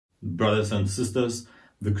Brothers and sisters,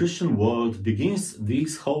 the Christian world begins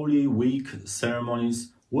these Holy Week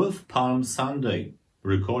ceremonies with Palm Sunday,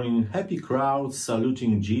 recalling happy crowds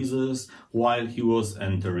saluting Jesus while he was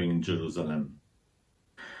entering Jerusalem.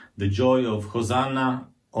 The joy of Hosanna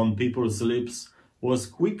on people's lips was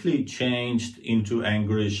quickly changed into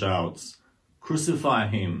angry shouts, "Crucify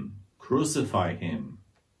him! Crucify him!"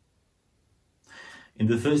 In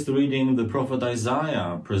the first reading, the prophet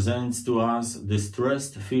Isaiah presents to us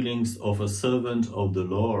distressed feelings of a servant of the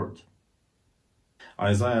Lord.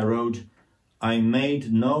 Isaiah wrote, "I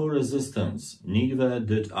made no resistance, neither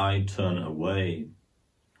did I turn away.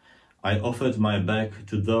 I offered my back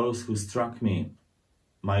to those who struck me,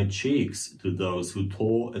 my cheeks to those who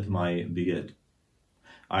tore at my beard.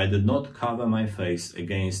 I did not cover my face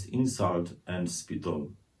against insult and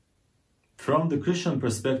spittle." From the Christian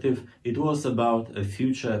perspective, it was about a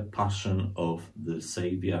future passion of the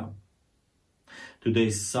Savior.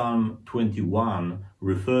 Today's Psalm 21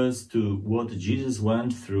 refers to what Jesus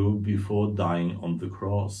went through before dying on the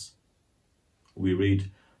cross. We read,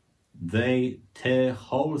 "They tear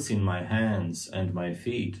holes in my hands and my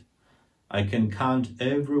feet. I can count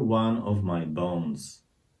every one of my bones.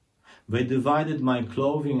 They divided my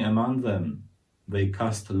clothing among them. They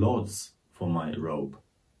cast lots for my robe."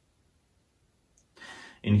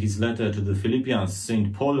 In his letter to the Philippians,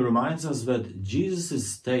 St. Paul reminds us that Jesus'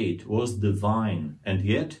 state was divine, and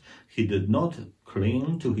yet he did not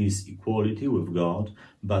cling to his equality with God,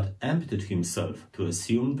 but emptied himself to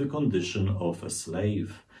assume the condition of a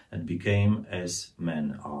slave and became as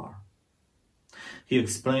men are. He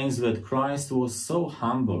explains that Christ was so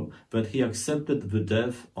humble that he accepted the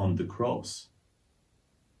death on the cross.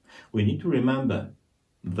 We need to remember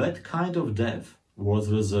that kind of death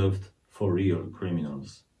was reserved for real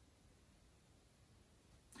criminals.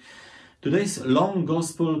 Today's long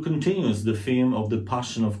gospel continues the theme of the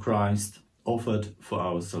Passion of Christ offered for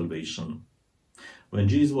our salvation. When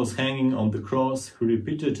Jesus was hanging on the cross, he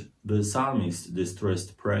repeated the psalmist's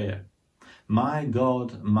distressed prayer, my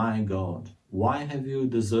God, why have you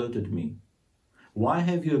deserted me? Why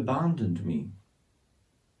have you abandoned me?"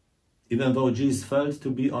 Even though Jesus felt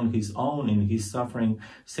to be on his own in his suffering,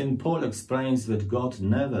 St. Paul explains that God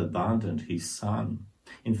never abandoned his Son.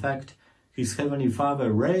 In fact, his Heavenly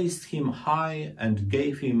Father raised him high and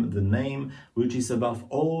gave him the name which is above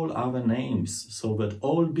all other names, so that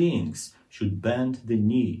all beings should bend the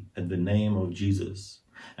knee at the name of Jesus,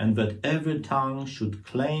 and that every tongue should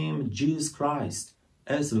claim Jesus Christ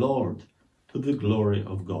as Lord to the glory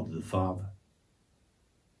of God the Father.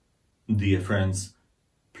 Dear friends,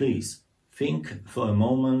 please think for a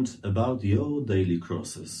moment about your daily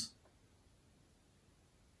crosses.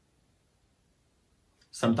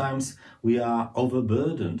 Sometimes we are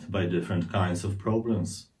overburdened by different kinds of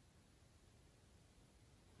problems.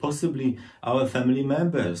 Possibly our family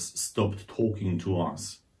members stopped talking to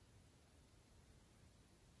us.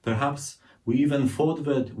 Perhaps we even thought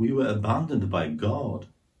that we were abandoned by God.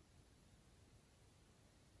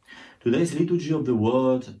 Today's Liturgy of the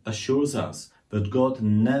Word assures us that God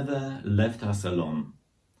never left us alone.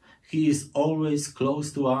 He is always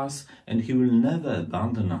close to us and he will never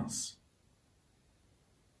abandon us.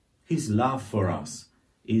 His love for us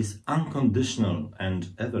is unconditional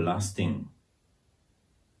and everlasting.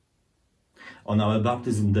 On our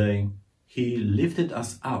baptism day, he lifted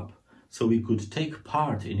us up so we could take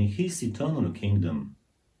part in his eternal kingdom.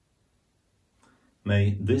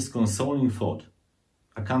 May this consoling thought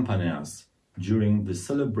accompany us during the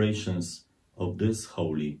celebrations of this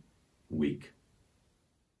Holy Week.